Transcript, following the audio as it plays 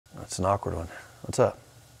That's an awkward one. What's up?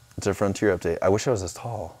 It's a Frontier update. I wish I was this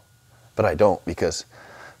tall, but I don't, because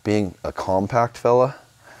being a compact fella,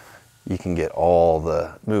 you can get all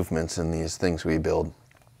the movements in these things we build.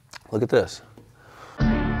 Look at this.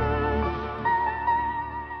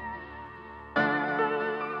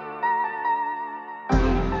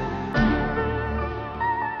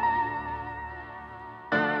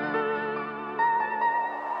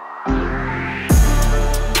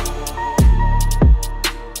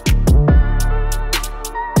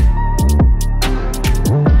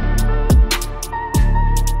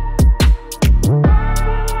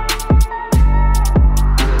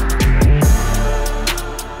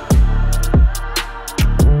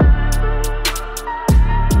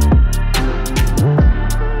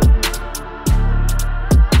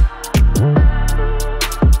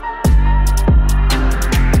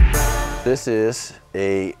 This is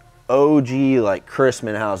a OG like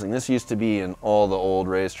Chrisman housing. This used to be in all the old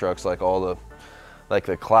race trucks, like all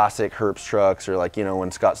the classic Herbst trucks, or like, you know, when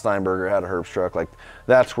Scott Steinberger had a Herbst truck, like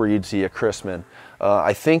that's where you'd see a Chrisman.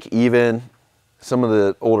 I think even some of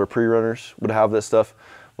the older pre-runners would have this stuff,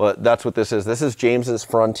 but that's what this is. This is James's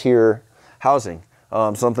Frontier housing.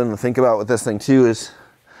 Something to think about with this thing too is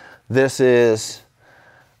this is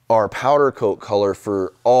our powder coat color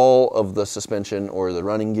for all of the suspension or the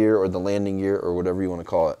running gear or the landing gear or whatever you want to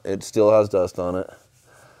call it. It still has dust on it.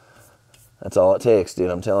 That's all it takes, dude.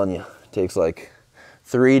 I'm telling you, it takes like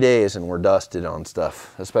 3 days and we're dusted on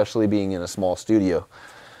stuff, especially being in a small studio.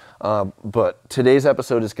 But today's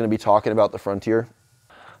episode is going to be talking about the Frontier.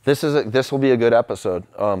 This will be a good episode.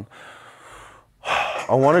 I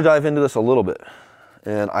want to dive into this a little bit,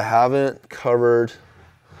 and I haven't covered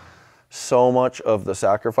so much of the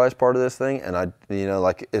sacrifice part of this thing, and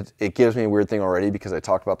it gives me a weird thing already because I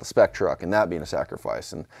talked about the spec truck and that being a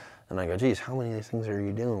sacrifice, and I go, geez, how many of these things are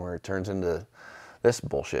you doing where it turns into this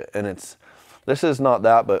bullshit? And this is not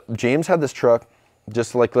that, but James had this truck.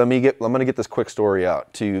 Just like, I'm gonna get this quick story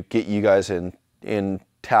out to get you guys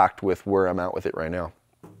intact with where I'm at with it right now.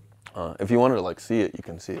 If you wanted to like see it, you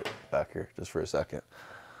can see it back here just for a second.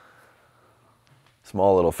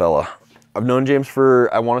 Small little fella. I've known James for,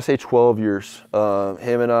 I want to say 12 years.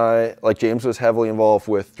 Him and I, like, James was heavily involved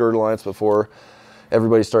with Dirt Alliance before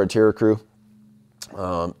everybody started Terra Crew.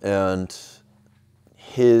 And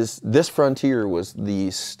this Frontier was the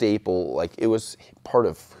staple, like it was part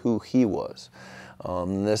of who he was.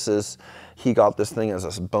 He got this thing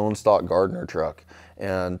as a bone stock Gardner truck.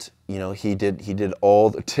 And, you know, he did all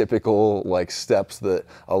the typical like steps that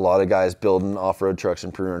a lot of guys building off-road trucks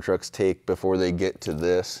and pre-run trucks take before they get to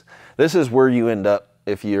this. This is where you end up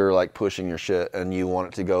if you're like pushing your shit and you want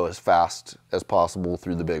it to go as fast as possible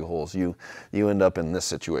through the big holes. You end up in this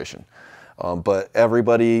situation. But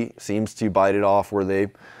everybody seems to bite it off where they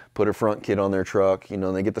put a front kit on their truck. You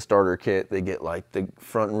know, they get the starter kit, they get like the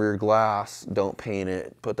front and rear glass, don't paint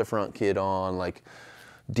it, put the front kit on, like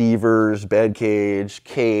Devers, bed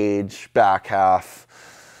cage, back half,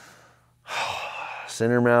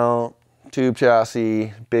 center mount, tube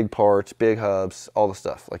chassis, big parts, big hubs, all the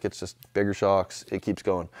stuff. Like, it's just bigger shocks, it keeps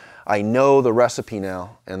going. I know the recipe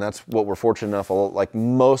now, and that's what we're fortunate enough, like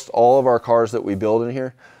most all of our cars that we build in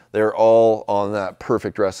here, they're all on that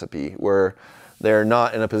perfect recipe where they're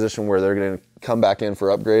not in a position where they're gonna come back in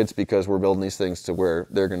for upgrades because we're building these things to where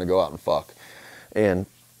they're gonna go out and fuck. And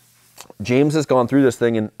James has gone through this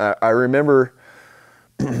thing, and I remember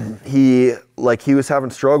he was having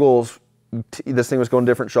struggles. This thing was going to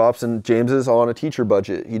different shops, and James is on a teacher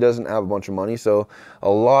budget. He doesn't have a bunch of money, so a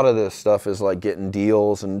lot of this stuff is like getting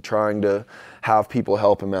deals and trying to have people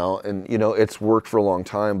help him out. And you know, it's worked for a long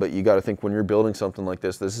time, but you got to think when you're building something like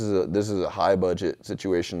this is a high budget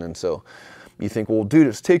situation, and so you think, well, dude,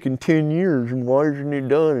 it's taken 10 years, and why isn't it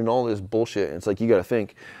done, and all this bullshit. And it's like, you got to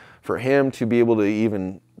think, for him to be able to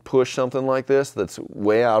even push something like this that's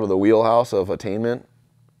way out of the wheelhouse of attainment,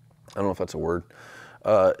 I don't know if that's a word,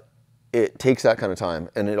 it takes that kind of time.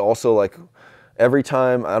 And it also, like, every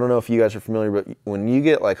time, I don't know if you guys are familiar, but when you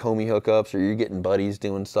get like homie hookups, or you're getting buddies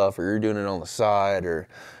doing stuff, or you're doing it on the side, or,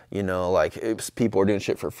 you know, like people are doing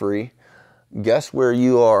shit for free, guess where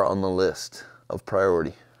you are on the list of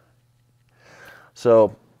priority?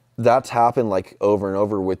 So that's happened like over and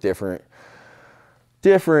over with different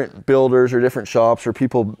builders or different shops, or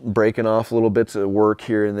people breaking off little bits of work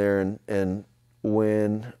here and there. And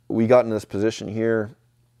when we got in this position here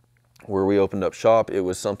where we opened up shop, it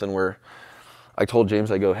was something where I told James,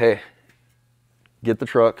 I go, hey, get the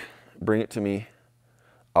truck, bring it to me,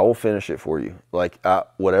 I will finish it for you, like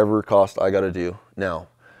at whatever cost I got to do. Now,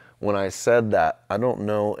 when I said that, I don't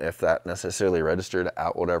know if that necessarily registered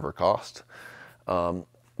at whatever cost,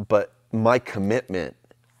 but my commitment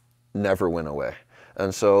never went away.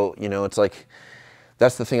 And so, you know, it's like,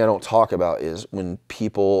 that's the thing I don't talk about, is when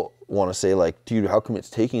people want to say like, dude, how come it's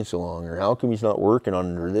taking so long, or how come he's not working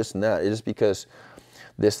on it, or this and that. It is because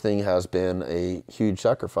this thing has been a huge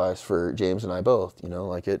sacrifice for James and I both. You know,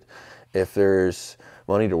 like, if there's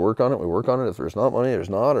money to work on it, we work on it. If there's not money, there's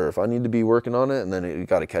not. Or if I need to be working on it, and then you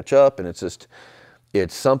got to catch up. And it's just,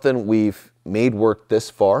 it's something we've made work this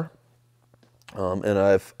far. And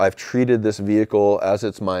I've treated this vehicle as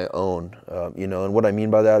it's my own, you know, and what I mean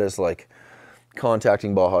by that is like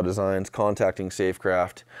contacting Baja Designs, contacting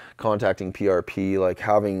Safecraft, contacting PRP, like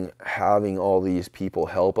having all these people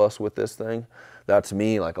help us with this thing. That's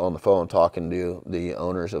me, like, on the phone talking to the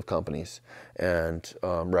owners of companies and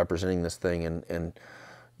representing this thing. And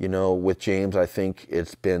you know, with James, I think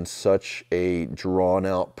it's been such a drawn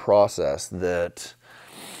out process that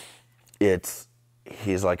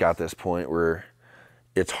he's like at this point where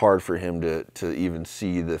it's hard for him to even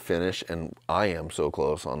see the finish. And I am so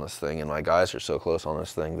close on this thing, and my guys are so close on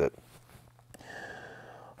this thing, that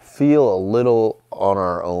feel a little on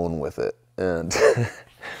our own with it. And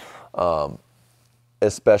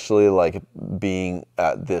especially like being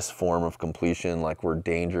at this form of completion, like we're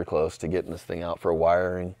danger close to getting this thing out for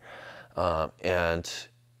wiring. And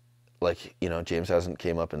like, you know, James hasn't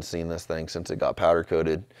came up and seen this thing since it got powder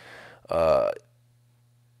coated.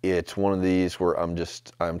 It's one of these where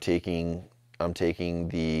I'm taking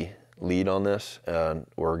the lead on this, and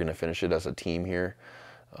we're going to finish it as a team here,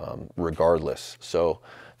 regardless. So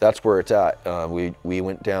that's where it's at. We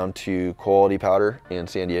went down to Quality Powder in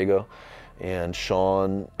San Diego, and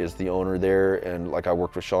Sean is the owner there. And like, I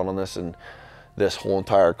worked with Sean on this, and this whole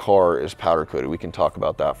entire car is powder coated. We can talk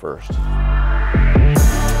about that first.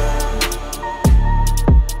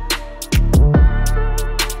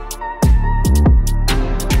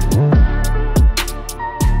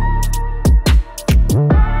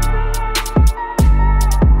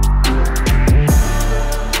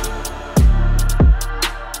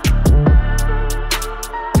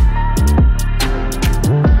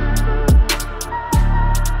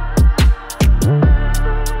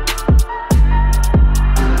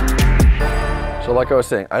 Like I was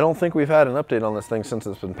saying, I don't think we've had an update on this thing since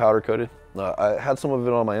it's been powder coated. I had some of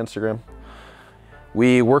it on my Instagram.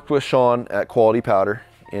 We worked with Sean at Quality Powder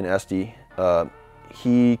in SD.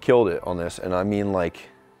 He killed it on this, and I mean, like,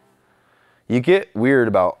 you get weird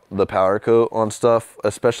about the powder coat on stuff,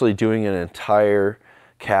 especially doing an entire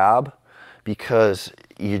cab, because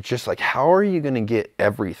you're just like, how are you gonna get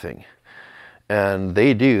everything? And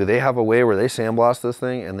they do. They have a way where they sandblast this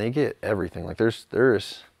thing and they get everything. Like, there's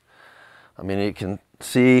I mean, you can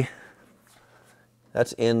see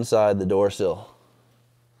that's inside the door sill.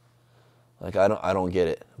 Like, I don't get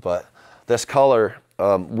it. But this color,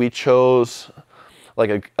 we chose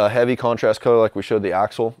like a heavy contrast color, like we showed the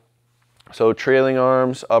axle. So trailing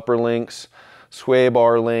arms, upper links, sway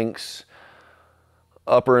bar links,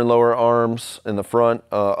 upper and lower arms in the front,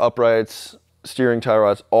 uprights, steering tie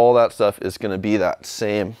rods, all that stuff is going to be that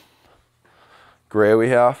same gray we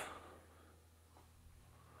have.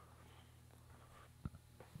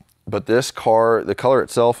 But this car, the color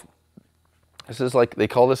itself, this is like, they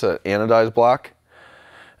call this an anodized black,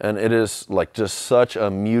 and it is like just such a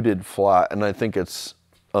muted flat. And I think it's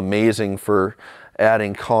amazing for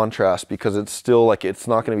adding contrast, because it's still like, it's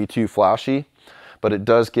not going to be too flashy, but it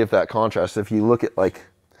does give that contrast. If you look at, like,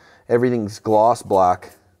 everything's gloss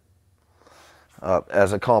black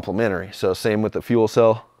as a complementary. So same with the fuel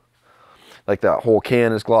cell, like that whole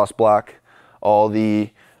can is gloss black, all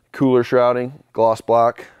the cooler shrouding, gloss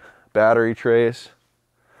black, battery trays,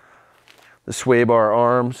 the sway bar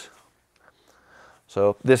arms.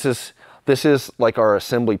 So this is like our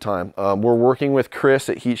assembly time. We're working with Chris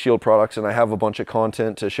at Heat Shield Products, and I have a bunch of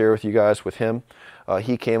content to share with you guys with him.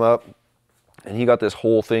 He came up and he got this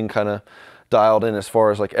whole thing kind of dialed in as far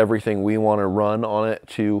as like everything we want to run on it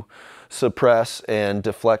to suppress and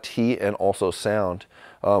deflect heat and also sound.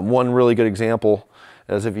 One really good example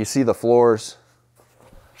is, if you see the floors,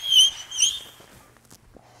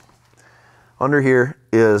 under here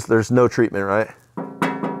there's no treatment, right?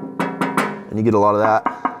 And you get a lot of that.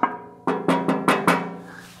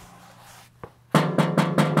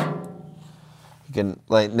 You can,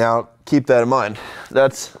 like, now keep that in mind.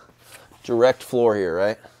 That's direct floor here,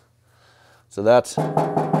 right? So that's,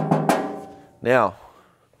 now,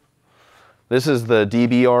 this is the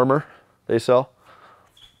DB armor they sell.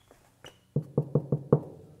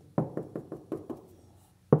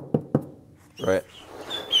 Right.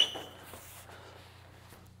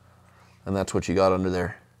 And that's what you got under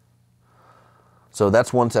there. So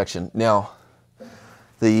that's one section. Now,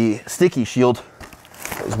 the sticky shield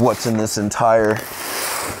is what's in this entire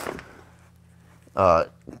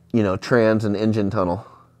you know, trans and engine tunnel.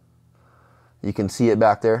 You can see it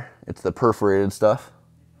back there. It's the perforated stuff.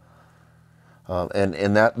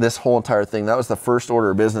 And that this whole entire thing, that was the first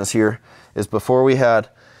order of business here, is before we had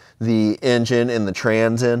the engine and the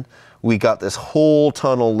trans in, we got this whole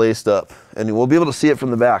tunnel laced up, and we'll be able to see it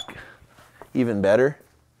from the back even better.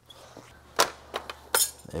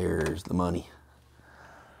 There's the money.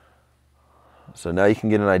 So now you can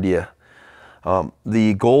get an idea.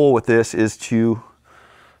 The goal with this is to,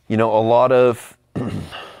 you know, a lot of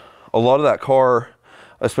that car,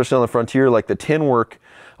 especially on the Frontier, like the tin work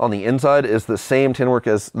on the inside is the same tin work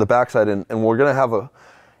as the backside, and we're gonna have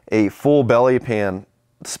a full belly pan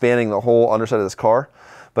spanning the whole underside of this car.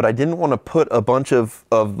 But I didn't want to put a bunch of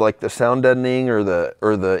like the sound deadening or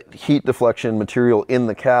the heat deflection material in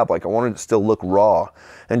the cab. Like I wanted it to still look raw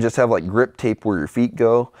and just have like grip tape where your feet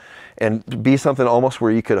go, and be something almost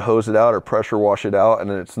where you could hose it out or pressure wash it out, and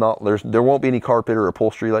it's not, there won't be any carpet or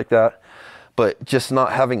upholstery like that. But just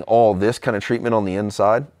not having all this kind of treatment on the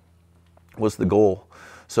inside was the goal.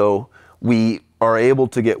 So we are able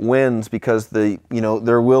to get wins because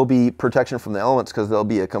there will be protection from the elements, because there'll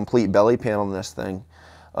be a complete belly pan on this thing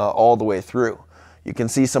all the way through. You can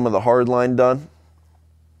see some of the hard line done.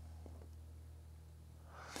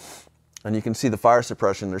 And you can see the fire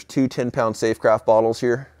suppression. There's 2 10-pound Safecraft bottles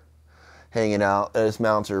here hanging out. These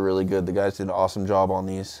mounts are really good. The guys did an awesome job on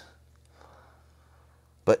these.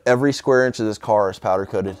 But every square inch of this car is powder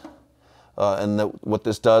coated. What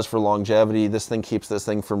this does for longevity, this thing keeps this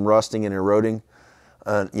thing from rusting and eroding.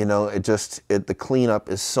 You know, the cleanup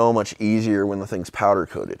is so much easier when the thing's powder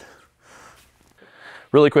coated.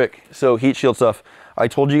 Really quick, so heat shield stuff. I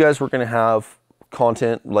told you guys we're gonna have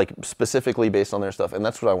content like specifically based on their stuff, and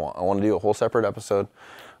that's what I want. I want to do a whole separate episode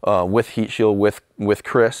with heat shield with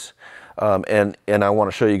Chris, and I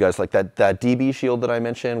want to show you guys like that DB shield that I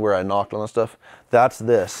mentioned where I knocked on the stuff. That's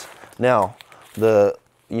this. Now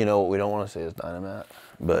you know what we don't want to say is Dynamat,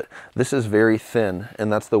 but this is very thin,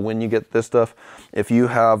 and that's when you get this stuff. If you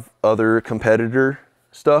have other competitor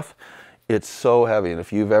stuff, it's so heavy, and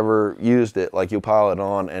if you've ever used it, like you pile it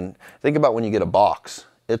on, and think about when you get a box,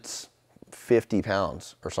 it's 50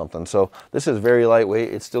 pounds or something. So this is very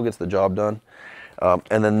lightweight. It still gets the job done.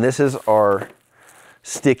 And then this is our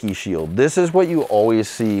sticky shield. This is what you always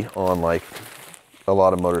see on like a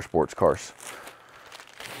lot of motorsports cars.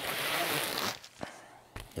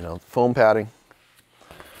 You know, foam padding,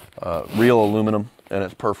 real aluminum, and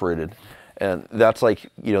it's perforated. And that's like,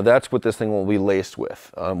 you know, that's what this thing will be laced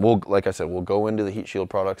with. Like I said, we'll go into the heat shield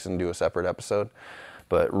products and do a separate episode.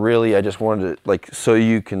 But really, I just wanted to, like, so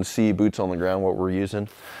you can see boots on the ground what we're using.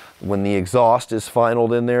 When the exhaust is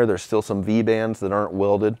finaled in there, there's still some V-bands that aren't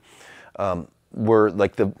welded. So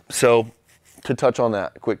to touch on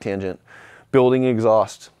that, quick tangent, building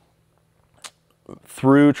exhaust,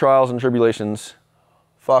 through trials and tribulations,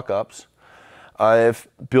 fuck ups, I've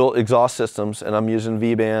built exhaust systems, and I'm using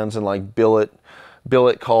V-bands and like billet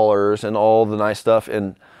collars and all the nice stuff,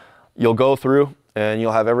 and you'll go through and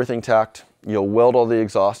you'll have everything tacked, you'll weld all the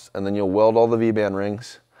exhaust, and then you'll weld all the V-band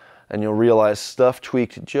rings, and you'll realize stuff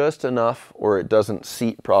tweaked just enough or it doesn't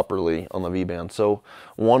seat properly on the V-band. So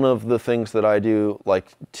one of the things that I do like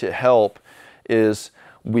to help is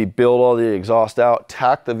we build all the exhaust out,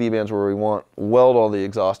 tack the V-bands where we want, weld all the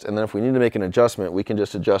exhaust, and then if we need to make an adjustment, we can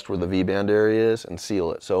just adjust where the V-band area is and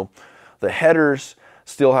seal it. So the headers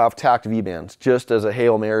still have tacked V-bands just as a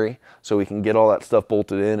Hail Mary, so we can get all that stuff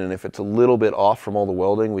bolted in, and if it's a little bit off from all the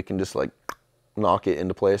welding, we can just like knock it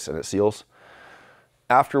into place and it seals.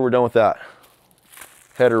 After we're done with that,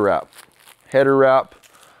 header wrap,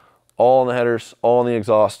 all on the headers, all on the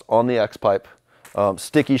exhaust, on the X-pipe.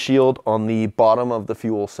 Sticky shield on the bottom of the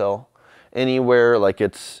fuel cell. Anywhere, like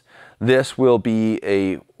this will be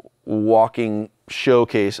a walking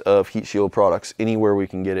showcase of heat shield products anywhere we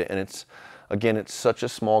can get it. And it's such a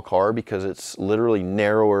small car because it's literally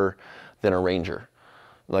narrower than a Ranger,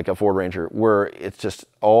 like a Ford Ranger, where it's just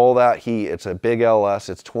all that heat. It's a big LS,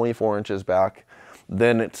 it's 24 inches back.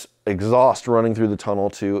 Then it's exhaust running through the tunnel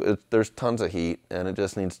too. There's tons of heat, and it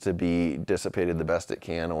just needs to be dissipated the best it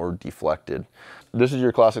can or deflected. This is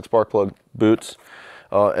your classic spark plug boots.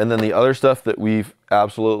 And then the other stuff that we've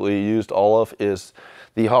absolutely used all of is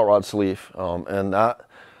the hot rod sleeve. And that,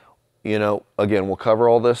 you know, again, we'll cover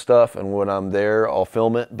all this stuff, and when I'm there, I'll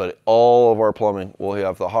film it, but all of our plumbing will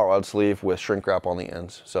have the hot rod sleeve with shrink wrap on the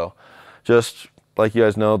ends. So just like you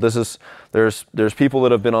guys know, there's people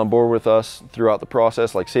that have been on board with us throughout the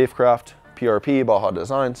process, like Safecraft, PRP, Baja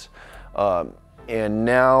Designs, and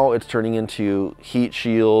now it's turning into Heat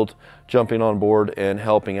Shield jumping on board and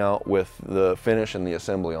helping out with the finish and the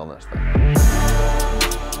assembly on this thing.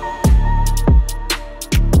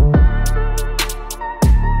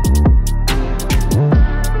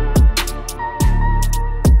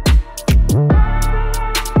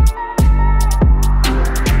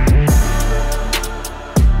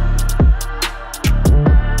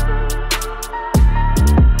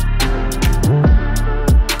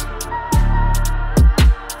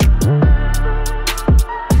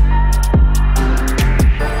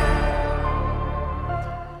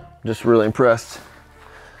 just really impressed.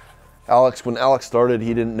 When Alex started,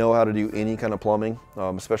 he didn't know how to do any kind of plumbing,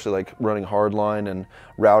 especially like running hardline and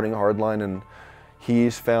routing hardline, and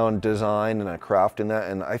he's found design and a craft in that.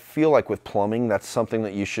 And I feel like with plumbing, that's something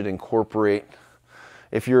that you should incorporate.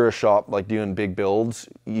 If you're a shop like doing big builds,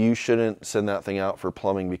 you shouldn't send that thing out for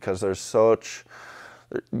plumbing, because that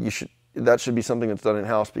should be something that's done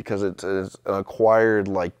in-house, because it's an acquired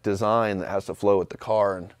like design that has to flow with the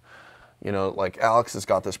car. And you know, like Alex has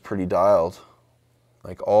got this pretty dialed.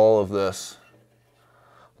 Like all of this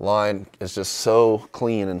line is just so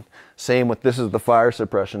clean. And same with, this is the fire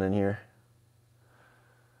suppression in here.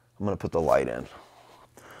 I'm gonna put the light in.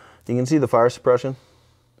 You can see the fire suppression.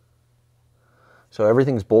 So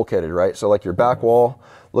everything's bulkheaded, right? So like your back wall,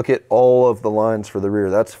 look at all of the lines for the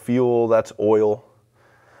rear. That's fuel, that's oil,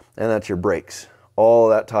 and that's your brakes. All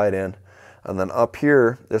of that tied in. And then up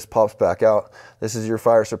here, this pops back out. This is your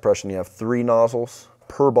fire suppression. You have 3 nozzles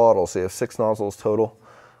per bottle, so you have 6 nozzles total.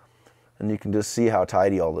 And you can just see how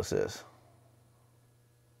tidy all this is.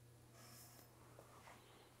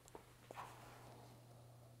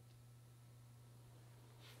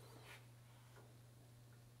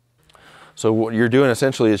 So what you're doing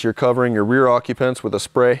essentially is you're covering your rear occupants with a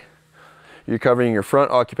spray. You're covering your front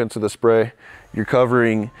occupants with a spray. You're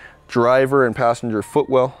covering driver and passenger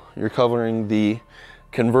footwell. You're covering the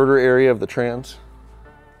converter area of the trans.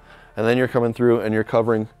 And then you're coming through and you're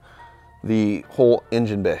covering the whole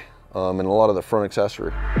engine bay and a lot of the front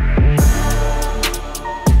accessory.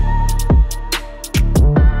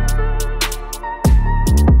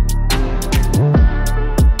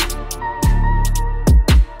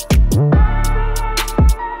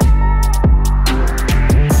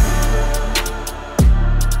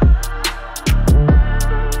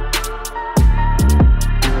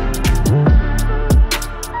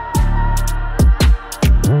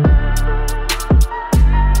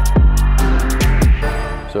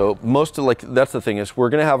 So most of, like, that's the thing, is we're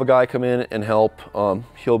gonna have a guy come in and help.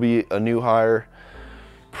 He'll be a new hire,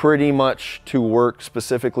 pretty much to work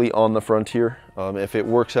specifically on the Frontier. If it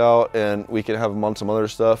works out and we can have him on some other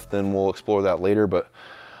stuff, then we'll explore that later. But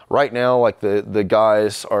right now, like, the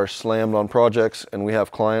guys are slammed on projects, and we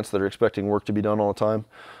have clients that are expecting work to be done all the time.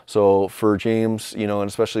 So for James, you know, and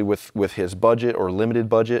especially with his budget or limited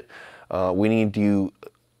budget, we need to,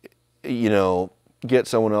 you know, get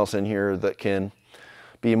someone else in here that can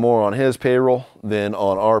be more on his payroll than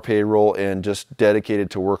on our payroll, and just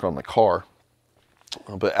dedicated to work on the car.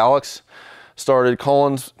 But Alex started,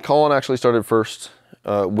 Colin actually started first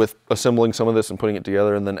with assembling some of this and putting it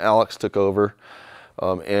together, and then Alex took over,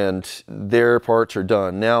 and their parts are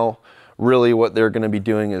done. Now, really what they're gonna be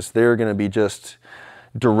doing is they're gonna be just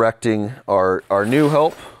directing our new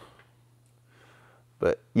help.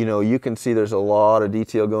 But you know, you can see there's a lot of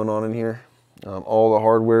detail going on in here. All the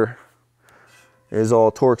hardware is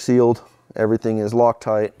all torque sealed. Everything is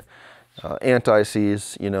Loctite,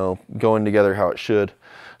 anti-seize, you know, going together how it should.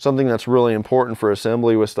 Something that's really important for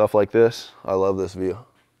assembly with stuff like this. I love this view.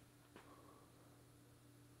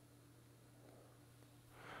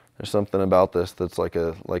 There's something about this that's like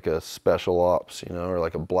a special ops, you know, or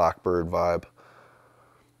like a Blackbird vibe.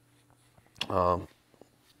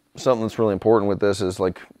 Something that's really important with this is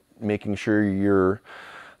like making sure you're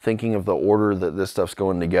thinking of the order that this stuff's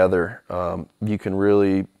going together. You can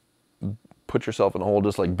really put yourself in a hole,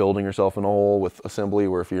 just like building yourself in a hole with assembly,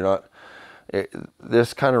 where if you're not,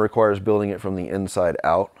 this kind of requires building it from the inside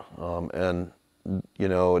out. And you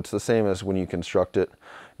know, it's the same as when you construct it,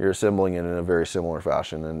 you're assembling it in a very similar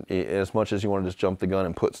fashion. And as much as you want to just jump the gun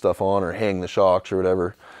and put stuff on or hang the shocks or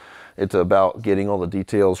whatever, it's about getting all the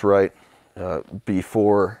details right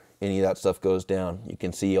before any of that stuff goes down. You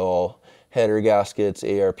can see all header gaskets,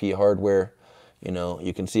 ARP hardware, you know,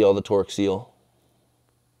 you can see all the torque seal.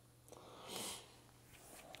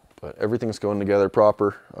 But everything's going together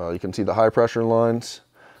proper. You can see the high pressure lines,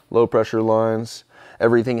 low pressure lines.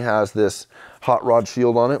 Everything has this hot rod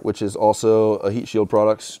shield on it, which is also a Heat Shield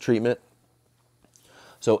Products treatment.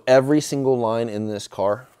 So every single line in this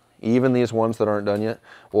car, even these ones that aren't done yet,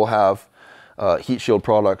 will have Heat Shield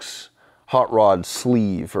Products hot rod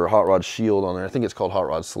sleeve or hot rod shield on there. I think it's called hot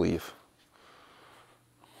rod sleeve.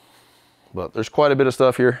 But there's quite a bit of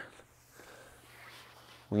stuff here.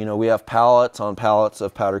 You know, we have pallets on pallets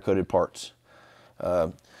of powder coated parts.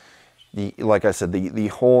 Like I said, the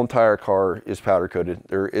whole entire car is powder coated.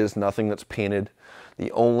 There is nothing that's painted. The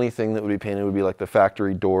only thing that would be painted would be like the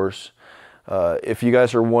factory doors. If you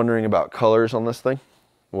guys are wondering about colors on this thing,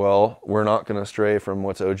 well, we're not going to stray from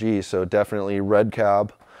what's OG. So definitely red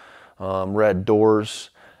cab, red doors,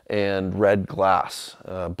 and red glass,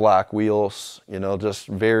 black wheels, you know, just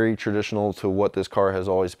very traditional to what this car has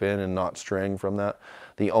always been and not straying from that.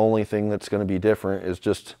 The only thing that's going to be different is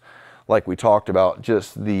just like we talked about,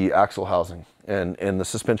 just the axle housing and the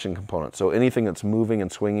suspension component. So anything that's moving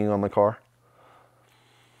and swinging on the car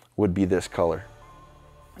would be this color.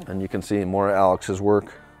 And you can see more of Alex's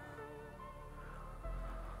work.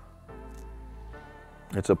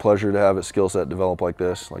 It's a pleasure to have his skill set develop like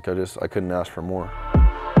this. Like I couldn't ask for more.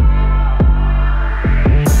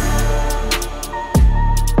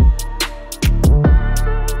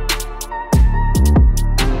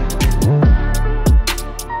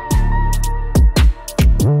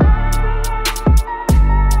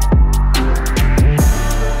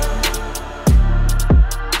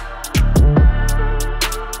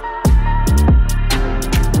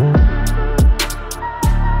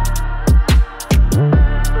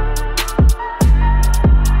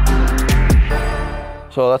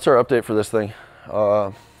 So that's our update for this thing.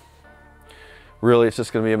 Really, it's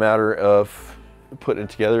just going to be a matter of putting it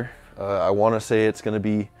together. I want to say it's going to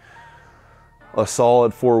be a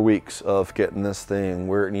solid 4 weeks of getting this thing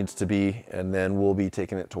where it needs to be, and then we'll be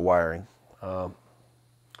taking it to wiring.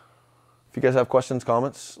 If you guys have questions,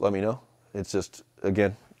 comments, let me know. It's just,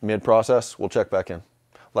 again, mid-process. We'll check back in.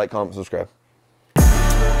 Like, comment, subscribe.